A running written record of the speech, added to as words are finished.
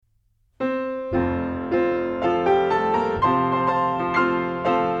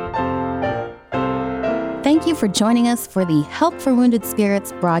you for joining us for the Help for Wounded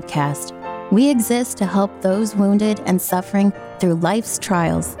Spirits broadcast. We exist to help those wounded and suffering through life's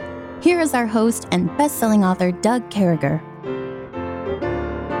trials. Here is our host and best-selling author, Doug Carriger.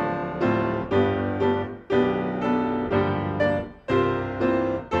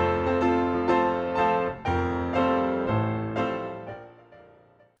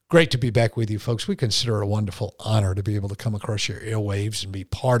 Great to be back with you, folks. We consider it a wonderful honor to be able to come across your airwaves and be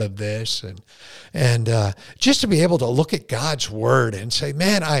part of this, and just to be able to look at God's word and say,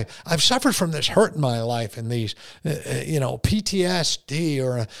 man, I've suffered from this hurt in my life and these, PTSD,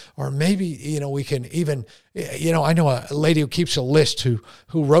 or maybe, we can even, I know a lady who keeps a list who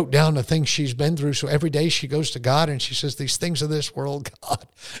wrote down the things she's been through. So every day she goes to God and she says, these things of this world, God,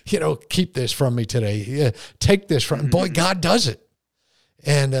 keep this from me today. Yeah, take this from me. Boy, God does it.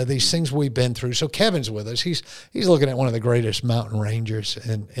 And these things we've been through. So Kevin's with us. He's looking at one of the greatest mountain ranges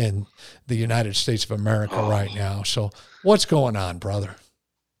in the United States of America right now. So what's going on, brother?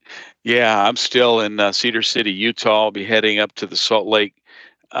 Yeah, I'm still in Cedar City, Utah. I'll be heading up to the Salt Lake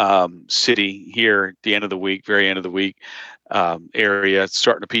City here at the end of the week, very end of the week area,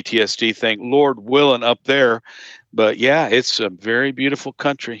 starting a PTSD thing. Lord willing up there. But yeah, it's a very beautiful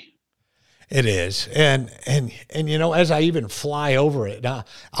country. It is. And as I even fly over it, now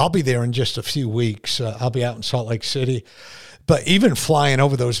I'll be there in just a few weeks. I'll be out in Salt Lake City. But even flying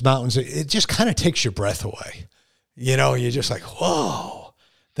over those mountains, it just kind of takes your breath away. You're just like, whoa,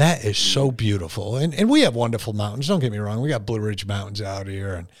 that is so beautiful. And we have wonderful mountains. Don't get me wrong. We got Blue Ridge Mountains out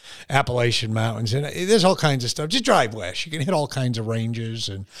here and Appalachian Mountains. And there's all kinds of stuff. Just drive west. You can hit all kinds of ranges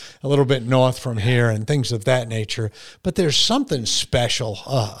and a little bit north from here and things of that nature. But there's something special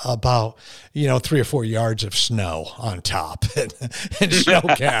about, 3 or 4 yards of snow on top and snow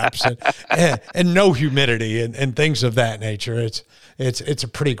caps and no humidity and things of that nature. It's a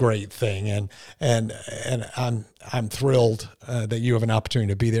pretty great thing. And I'm thrilled that you have an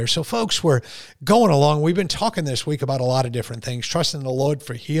opportunity to be there. So folks, we're going along. We've been talking this week about a lot of different things. Trusting the Lord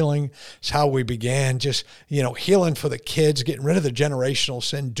for healing is how we began. Just, healing for the kids, getting rid of the generational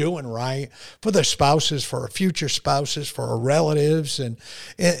sin, doing right for the spouses, for our future spouses, for our relatives. And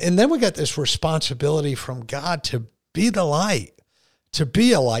then we got this responsibility from God to be the light. To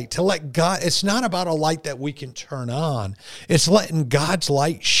be a light, to let God, it's not about a light that we can turn on. It's letting God's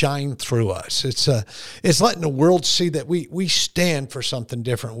light shine through us. It's letting the world see that we stand for something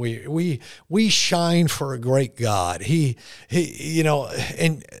different. We shine for a great God.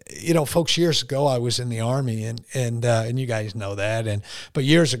 Folks, years ago I was in the Army and you guys know that. But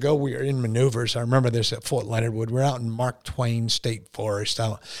years ago we were in maneuvers. I remember this at Fort Leonard Wood. We're out in Mark Twain State Forest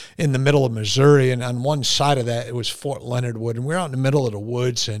out in the middle of Missouri. And on one side of that, it was Fort Leonard Wood. And we're out in the middle of the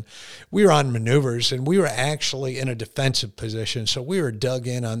woods, and we were on maneuvers, and we were actually in a defensive position. So we were dug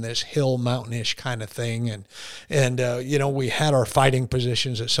in on this hill, mountainish kind of thing, and we had our fighting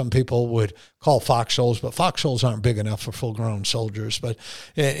positions that some people would call foxholes, but foxholes aren't big enough for full-grown soldiers.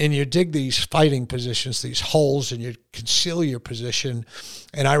 And you dig these fighting positions, these holes, and you conceal your position.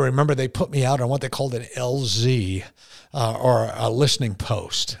 And I remember they put me out on what they called an LZ. Or a listening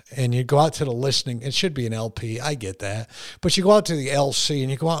post, and you go out to the listening, it should be an LP, I get that, but you go out to the LC and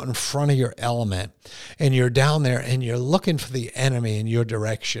you go out in front of your element, and you're down there and you're looking for the enemy in your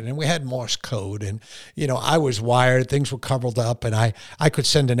direction. And we had Morse code, and I was wired, things were covered up, and I could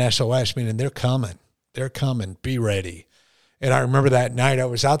send an SOS, meaning they're coming, be ready. And I remember that night I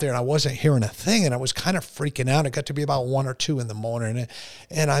was out there and I wasn't hearing a thing, and I was kind of freaking out. It got to be about 1 or 2 in the morning.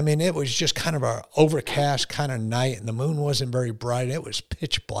 And I mean, it was just kind of a overcast kind of night, and the moon wasn't very bright. It was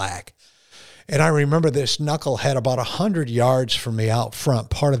pitch black. And I remember this knucklehead about 100 yards from me out front,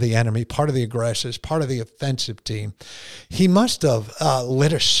 part of the enemy, part of the aggressors, part of the offensive team. He must have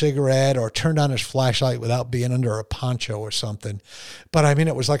lit a cigarette or turned on his flashlight without being under a poncho or something. But I mean,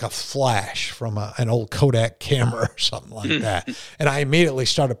 it was like a flash from an old Kodak camera or something like that. And I immediately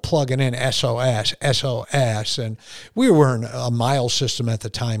started plugging in SOS. And we were wearing a Miles system at the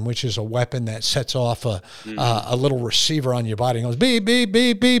time, which is a weapon that sets off a little receiver on your body and goes beep, beep,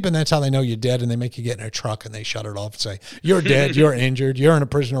 beep, beep. And that's how they know you're dead. And they make you get in a truck and they shut it off and say, you're dead, you're injured, you're in a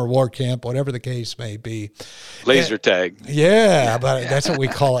prisoner of war camp, whatever the case may be. Laser tag. Yeah, but that's what we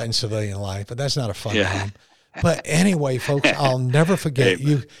call it in civilian life, but that's not a fun name. But anyway, folks, I'll never forget,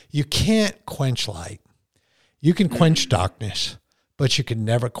 you can't quench light. You can quench darkness, but you can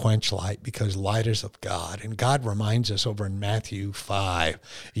never quench light because light is of God. And God reminds us over in Matthew 5,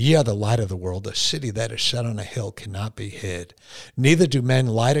 ye are the light of the world. A city that is set on a hill cannot be hid. Neither do men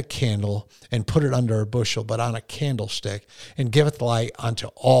light a candle and put it under a bushel, but on a candlestick, and giveth light unto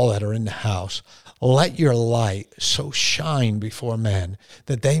all that are in the house. Let your light so shine before men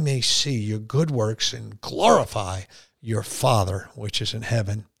that they may see your good works and glorify your Father which is in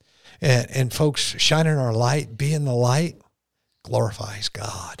heaven. And folks, shining our light, being the light, glorifies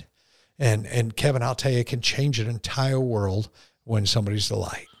God. And Kevin, I'll tell you, it can change an entire world when somebody's the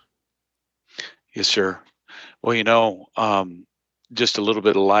light. Yes, sir. Well, just a little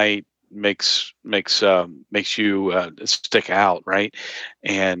bit of light makes you stick out, right?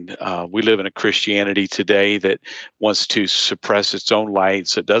 And we live in a Christianity today that wants to suppress its own light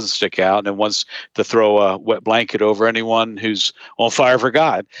so it doesn't stick out, and wants to throw a wet blanket over anyone who's on fire for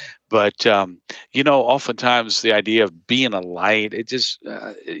God. But oftentimes the idea of being a light, it just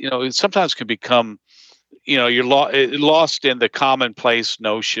it sometimes can become, you're lost in the commonplace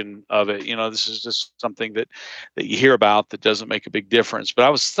notion of it. This is just something that you hear about that doesn't make a big difference. But I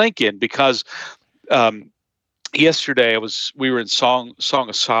was thinking, because yesterday we were in Song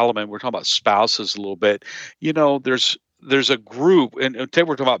of Solomon. We're talking about spouses a little bit. There's a group, and today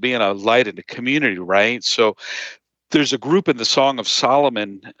we're talking about being a light in the community, right? So there's a group in the Song of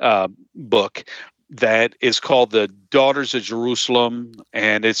Solomon book that is called the Daughters of Jerusalem.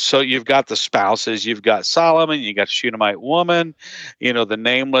 And so you've got the spouses, you've got Solomon, you got the Shunammite woman, the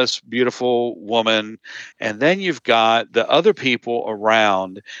nameless, beautiful woman. And then you've got the other people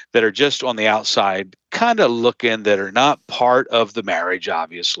around that are just on the outside, kind of looking, that are not part of the marriage,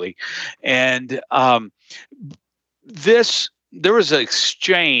 obviously. And there was an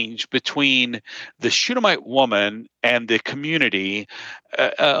exchange between the Shunammite woman and the community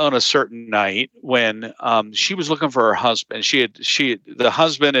on a certain night when she was looking for her husband. The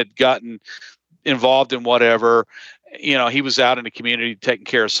husband had gotten involved in whatever. He was out in the community taking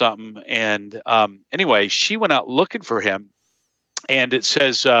care of something. And anyway, she went out looking for him. And it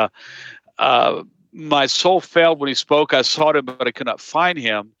says, my soul failed when he spoke. I sought him, but I could not find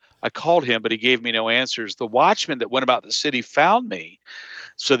him. I called him, but he gave me no answers. The watchmen that went about the city found me.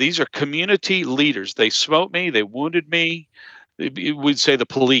 So these are community leaders. They smote me. They wounded me. We'd say the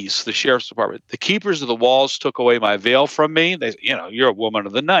police, the sheriff's department. The keepers of the walls took away my veil from me. They, you're a woman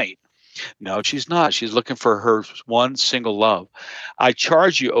of the night. No, she's not. She's looking for her one single love. I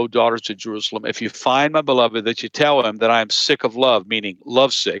charge you, O daughters of Jerusalem, if you find my beloved, that you tell him that I am sick of love, meaning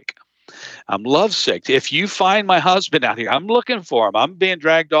lovesick. I'm lovesick. If you find my husband out here, I'm looking for him. I'm being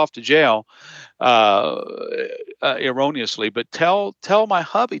dragged off to jail erroneously. But tell my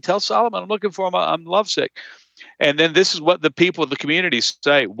hubby, tell Solomon, I'm looking for him. I'm lovesick. And then this is what the people of the community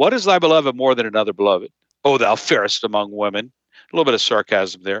say. What is thy beloved more than another beloved? Oh, thou fairest among women. A little bit of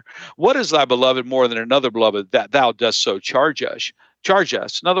sarcasm there. What is thy beloved more than another beloved, that thou dost so charge us?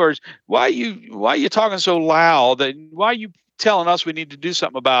 In other words, why are you talking so loud? Why are you telling us we need to do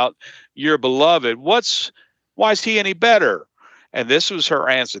something about your beloved? Why is he any better? And this was her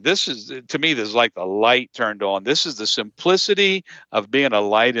answer. This is, to me, this is like the light turned on. This is the simplicity of being a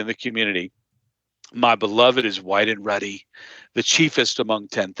light in the community. My beloved is white and ruddy, the chiefest among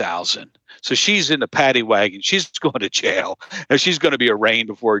 10,000. So she's in the paddy wagon. She's going to jail. And she's going to be arraigned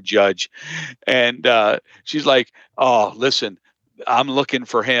before a judge. And she's like, oh, listen, I'm looking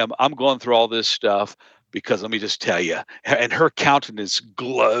for him. I'm going through all this stuff. Because let me just tell you, and her countenance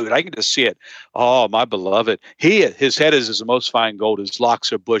glowed. I can just see it. Oh, my beloved. His head is as the most fine gold. His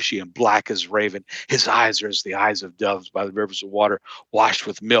locks are bushy and black as raven. His eyes are as the eyes of doves by the rivers of water, washed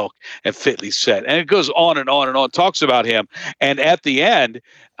with milk and fitly set. And it goes on and on and on. Talks about him. And at the end,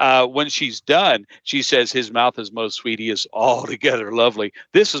 when she's done, she says, his mouth is most sweet. He is altogether lovely.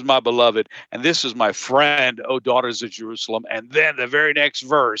 This is my beloved. And this is my friend, O daughters of Jerusalem. And then the very next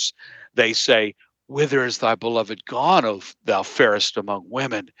verse, they say, whither is thy beloved gone, O thou fairest among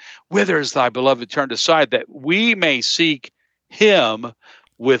women? Whither is thy beloved turned aside, that we may seek him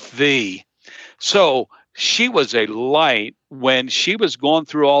with thee? So she was a light when she was going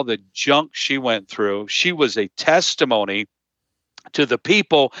through all the junk she went through. She was a testimony to the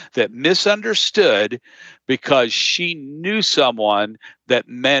people that misunderstood, because she knew someone that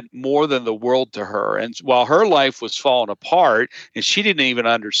meant more than the world to her. And while her life was falling apart and she didn't even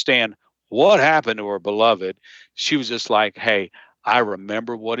understand what happened to her beloved, she was just like, hey, I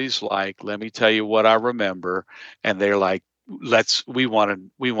remember what he's like. Let me tell you what I remember. And they're like, we want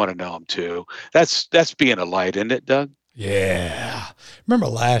to know him too. That's being a light, isn't it, Doug? Yeah. Remember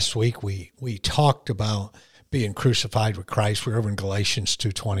last week we talked about being crucified with Christ. We're over in Galatians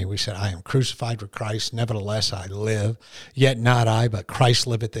 2:20. We said, I am crucified with Christ. Nevertheless, I live. Yet not I, but Christ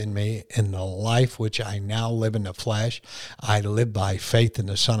liveth in me. In the life which I now live in the flesh, I live by faith in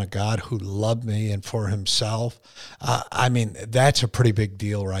the Son of God who loved me and for himself. I mean, that's a pretty big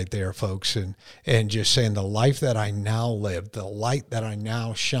deal right there, folks. And just saying the life that I now live, the light that I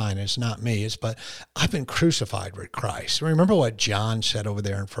now shine is not me. But I've been crucified with Christ. Remember what John said over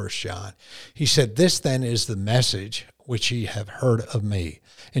there in 1 John. He said, this then is the message which ye have heard of me,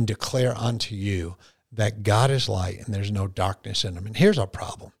 and declare unto you that God is light and there's no darkness in him. And here's our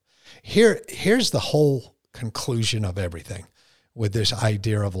problem. Here's the whole conclusion of everything with this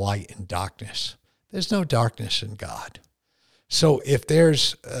idea of light and darkness. There's no darkness in God. So if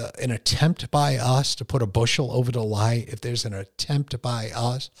there's an attempt by us to put a bushel over the light, if there's an attempt by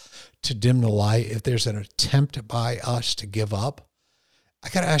us to dim the light, if there's an attempt by us to give up, I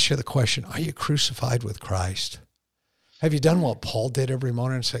got to ask you the question, are you crucified with Christ? Have you done what Paul did every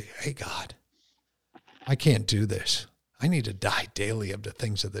morning and say, hey, God, I can't do this. I need to die daily of the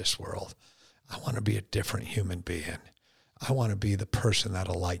things of this world. I want to be a different human being. I want to be the person that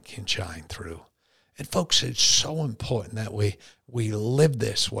a light can shine through. And folks, it's so important that we live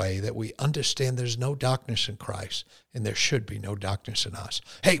this way, that we understand there's no darkness in Christ, and there should be no darkness in us.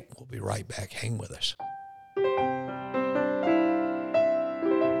 Hey, we'll be right back. Hang with us.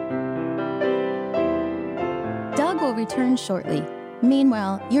 Doug will return shortly.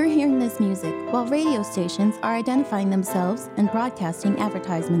 Meanwhile, you're hearing this music while radio stations are identifying themselves and broadcasting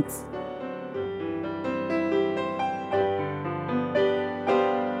advertisements.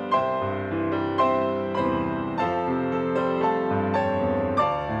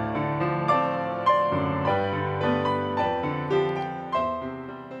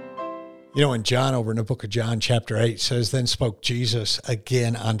 You know, in John, over in the book of John, chapter 8, says, then spoke Jesus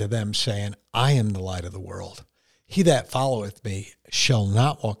again unto them, saying, I am the light of the world. He that followeth me shall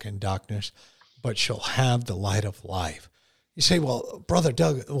not walk in darkness, but shall have the light of life. You say, well, Brother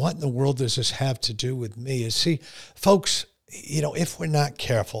Doug, what in the world does this have to do with me? See, folks, you know, if we're not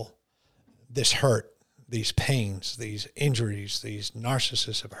careful, this hurt, these pains, these injuries, these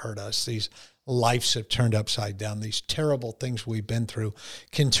narcissists have hurt us, these lives have turned upside down, these terrible things we've been through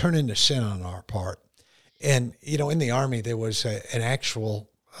can turn into sin on our part. And, you know, in the Army, there was an actual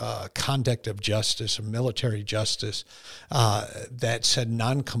conduct of justice, a military justice that said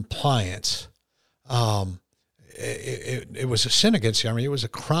noncompliance. It was a sin against the Army. It was a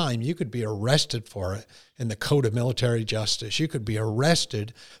crime. You could be arrested for it in the Code of Military Justice. You could be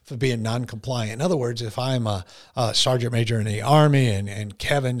arrested for being non-compliant. In other words, if I'm a sergeant major in the Army and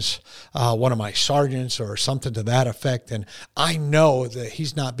Kevin's one of my sergeants or something to that effect, and I know that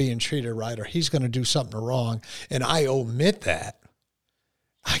he's not being treated right or he's going to do something wrong, and I omit that,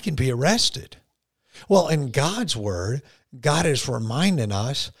 I can be arrested. Well, in God's word, God is reminding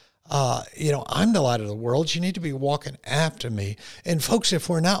us, you know, I'm the light of the world. You need to be walking after me. And folks, if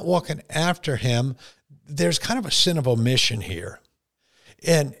we're not walking after him, there's kind of a sin of omission here.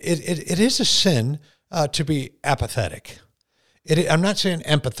 And it is a sin to be apathetic. I'm not saying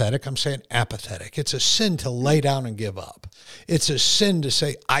empathetic, I'm saying apathetic. It's a sin to lay down and give up. It's a sin to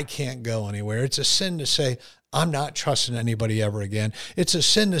say, I can't go anywhere. It's a sin to say, I'm not trusting anybody ever again. It's a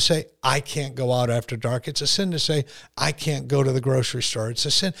sin to say, I can't go out after dark. It's a sin to say, I can't go to the grocery store. It's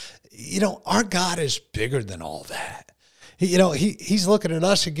a sin. You know, our God is bigger than all that. You know, he's looking at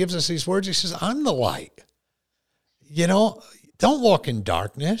us and gives us these words. He says, I'm the light. You know, don't walk in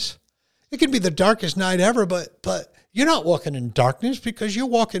darkness. It can be the darkest night ever, but you're not walking in darkness because you're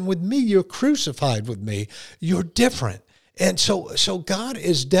walking with me. You're crucified with me. You're different. And so God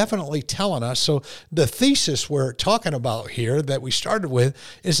is definitely telling us. So the thesis we're talking about here that we started with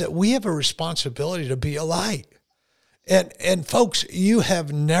is that we have a responsibility to be a light. And folks, you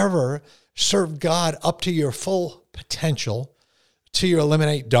have never served God up to your full potential till you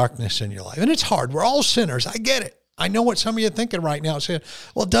eliminate darkness in your life. And it's hard. We're all sinners. I get it. I know what some of you are thinking right now, saying,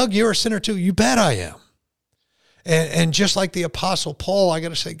 well, Doug, you're a sinner too. You bet I am. And just like the Apostle Paul, I got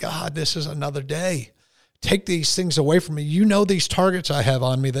to say, God, this is another day. Take these things away from me. You know these targets I have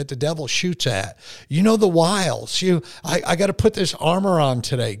on me that the devil shoots at. You know the wiles. I got to put this armor on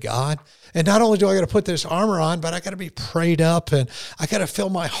today, God. And not only do I got to put this armor on, but I got to be prayed up and I got to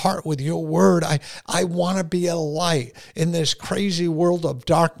fill my heart with your word. I want to be a light in this crazy world of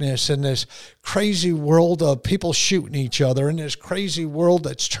darkness, in this crazy world of people shooting each other, in this crazy world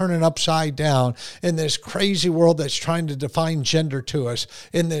that's turning upside down, in this crazy world that's trying to define gender to us,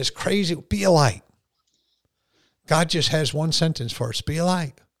 in this crazy, be a light. God just has one sentence for us, be a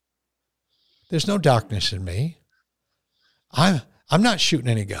light. There's no darkness in me. I'm not shooting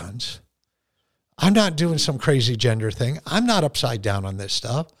any guns. I'm not doing some crazy gender thing. I'm not upside down on this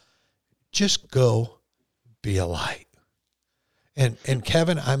stuff. Just go be a light. And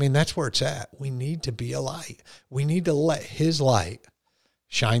Kevin, I mean, that's where it's at. We need to be a light. We need to let his light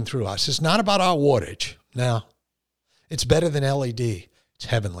shine through us. It's not about our wattage. No, it's better than LED. It's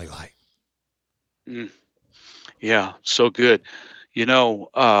heavenly light. Yeah, so good.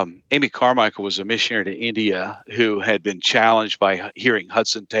 Amy Carmichael was a missionary to India who had been challenged by hearing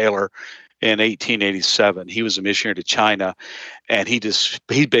Hudson Taylor in 1887. He was a missionary to China, and he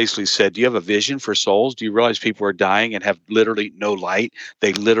basically said, do you have a vision for souls? Do you realize people are dying and have literally no light?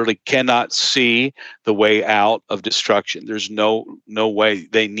 They literally cannot see the way out of destruction. There's no way.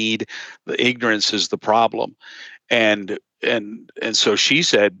 They need, the ignorance is the problem. And so she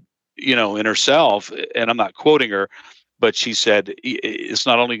said, in herself, and I'm not quoting her, but she said it's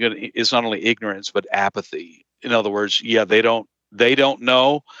not only ignorance but apathy. In other words, they don't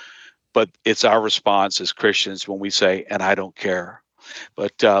know, but it's our response as Christians when we say, and I don't care.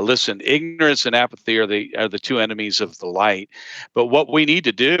 But listen, ignorance and apathy are the two enemies of the light. But what we need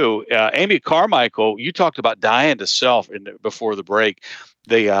to do, Amy Carmichael, you talked about dying to self before the break.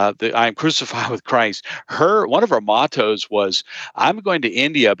 The I am crucified with Christ. One of her mottos was, I'm going to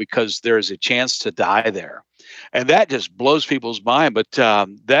India because there is a chance to die there. And that just blows people's mind. But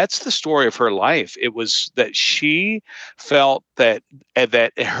that's the story of her life. It was that she felt that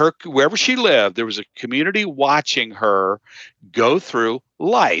wherever she lived, there was a community watching her go through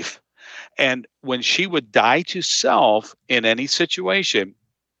life. And when she would die to self in any situation,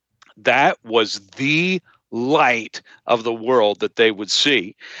 that was the light of the world that they would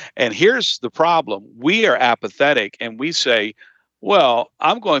see. And here's the problem. We are apathetic and we say, well,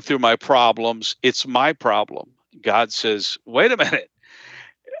 I'm going through my problems. It's my problem. God says, wait a minute.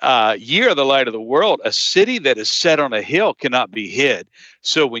 Ye are the light of the world. A city that is set on a hill cannot be hid.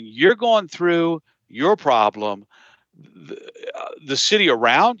 So when you're going through your problem, the city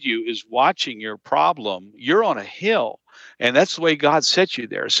around you is watching your problem. You're on a hill. And that's the way God set you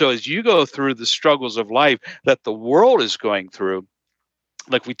there. So as you go through the struggles of life that the world is going through,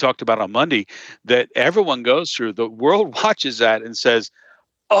 like we talked about on Monday, that everyone goes through, the world watches that and says,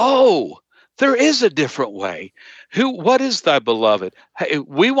 oh, there is a different way. What is thy beloved? Hey,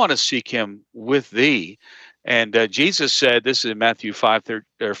 we want to seek him with thee. And Jesus said, this is in Matthew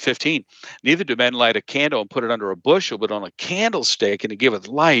 5:15, neither do men light a candle and put it under a bushel, but on a candlestick, and it giveth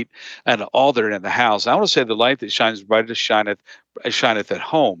light unto all that are in the house. I want to say the light that shines brightest shineth at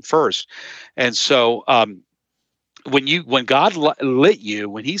home first. And so when God lit you,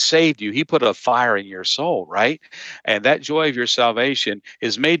 when he saved you, he put a fire in your soul, right? And that joy of your salvation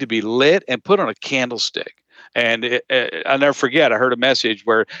is made to be lit and put on a candlestick. And I'll never forget, I heard a message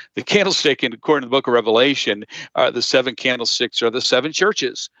where the candlestick, according to the book of Revelation, the seven candlesticks are the seven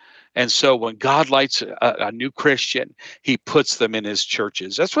churches. And so when God lights a new Christian, he puts them in his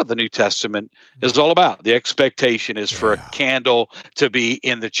churches. That's what the New Testament is all about. The expectation is for a candle to be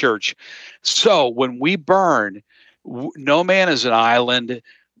in the church. So when we burn, no man is an island.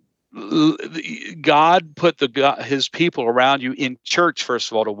 God put his people around you in church, first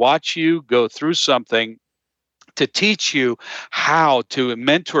of all, to watch you go through something, to teach you how to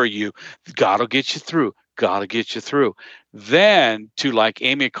mentor you. God will get you through. God will get you through. Then to, like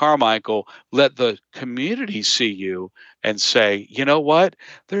Amy Carmichael, let the community see you and say, you know what?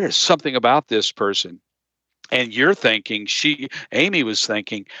 There is something about this person. And you're thinking, Amy was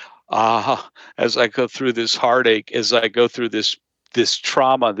thinking, as I go through this heartache, as I go through this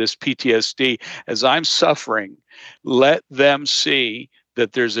trauma, this PTSD, as I'm suffering, let them see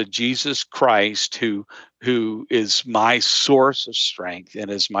that there's a Jesus Christ who is my source of strength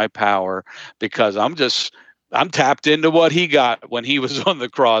and is my power, because I'm tapped into what he got when he was on the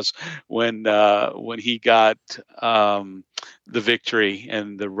cross, when he got the victory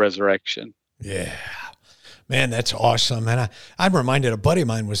and the resurrection. Yeah. Man, that's awesome. And I'm reminded, a buddy of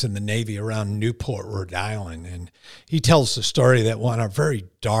mine was in the Navy around Newport, Rhode Island, and he tells the story that one, a very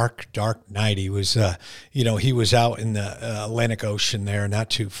dark night, he was, he was out in the Atlantic Ocean there, not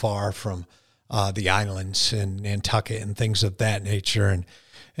too far from the islands in Nantucket and things of that nature.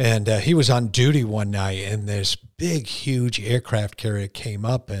 And he was on duty one night, and this big, huge aircraft carrier came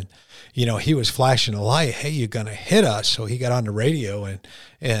up, and, he was flashing a light. Hey, you're going to hit us. So he got on the radio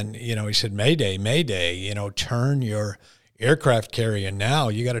and he said, Mayday, Mayday, turn your aircraft carrier now.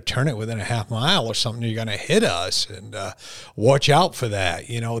 You got to turn it within a half mile or something. You're going to hit us, and watch out for that.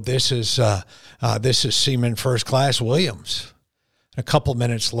 This is Seaman First Class Williams. A couple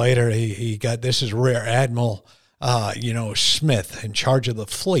minutes later, he got, this is Rear Admiral Smith in charge of the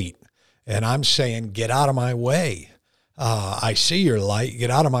fleet. And I'm saying, get out of my way. I see your light.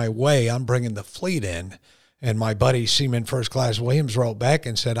 Get out of my way. I'm bringing the fleet in. And my buddy, Seaman First Class Williams, wrote back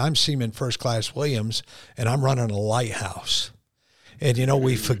and said, I'm Seaman First Class Williams, and I'm running a lighthouse. And,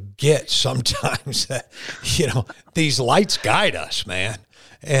 we forget sometimes that, these lights guide us, man.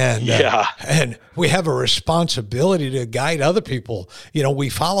 And and we have a responsibility to guide other people. We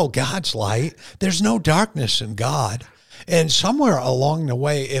follow God's light. There's no darkness in God. And somewhere along the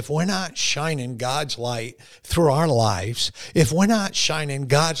way, if we're not shining God's light through our lives, if we're not shining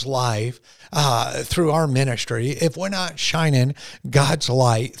God's light through our ministry, if we're not shining God's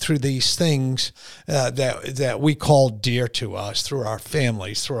light through these things that we call dear to us, through our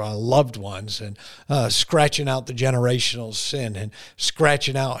families, through our loved ones, and scratching out the generational sin and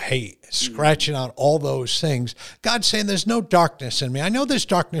scratching out hate, scratching out all those things, God's saying there's no darkness in me. I know there's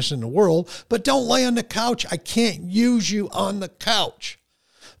darkness in the world, but don't lay on the couch. I can't use you on the couch.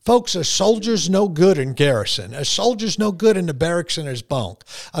 Folks, a soldier's no good in garrison. A soldier's no good in the barracks in his bunk.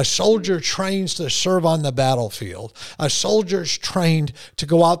 A soldier trains to serve on the battlefield. A soldier's trained to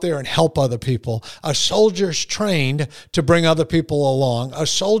go out there and help other people. A soldier's trained to bring other people along. A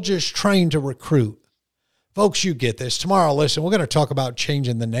soldier's trained to recruit. Folks, you get this. Tomorrow, listen, we're going to talk about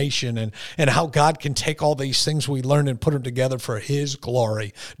changing the nation and how God can take all these things we learned and put them together for his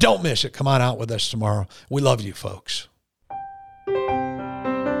glory. Don't miss it. Come on out with us tomorrow. We love you, folks.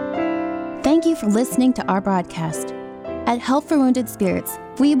 Thank you for listening to our broadcast. At Help for Wounded Spirits,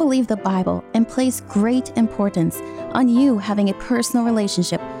 we believe the Bible and place great importance on you having a personal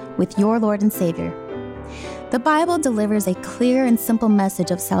relationship with your Lord and Savior. The Bible delivers a clear and simple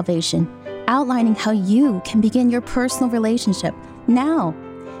message of salvation, outlining how you can begin your personal relationship now.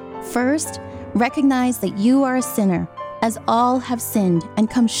 First, recognize that you are a sinner, as all have sinned and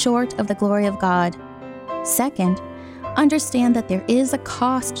come short of the glory of God. Second, understand that there is a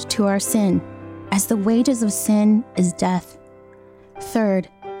cost to our sin, as the wages of sin is death. Third,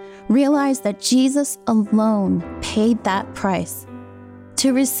 realize that Jesus alone paid that price.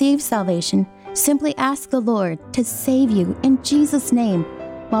 To receive salvation, simply ask the Lord to save you in Jesus' name,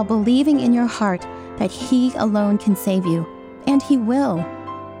 while believing in your heart that He alone can save you, and He will.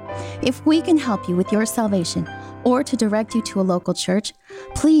 If we can help you with your salvation or to direct you to a local church,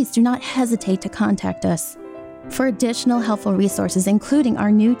 please do not hesitate to contact us. For additional helpful resources, including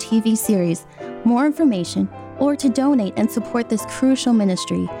our new TV series, more information, or to donate and support this crucial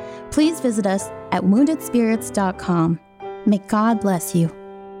ministry, please visit us at woundedspirits.com. May God bless you.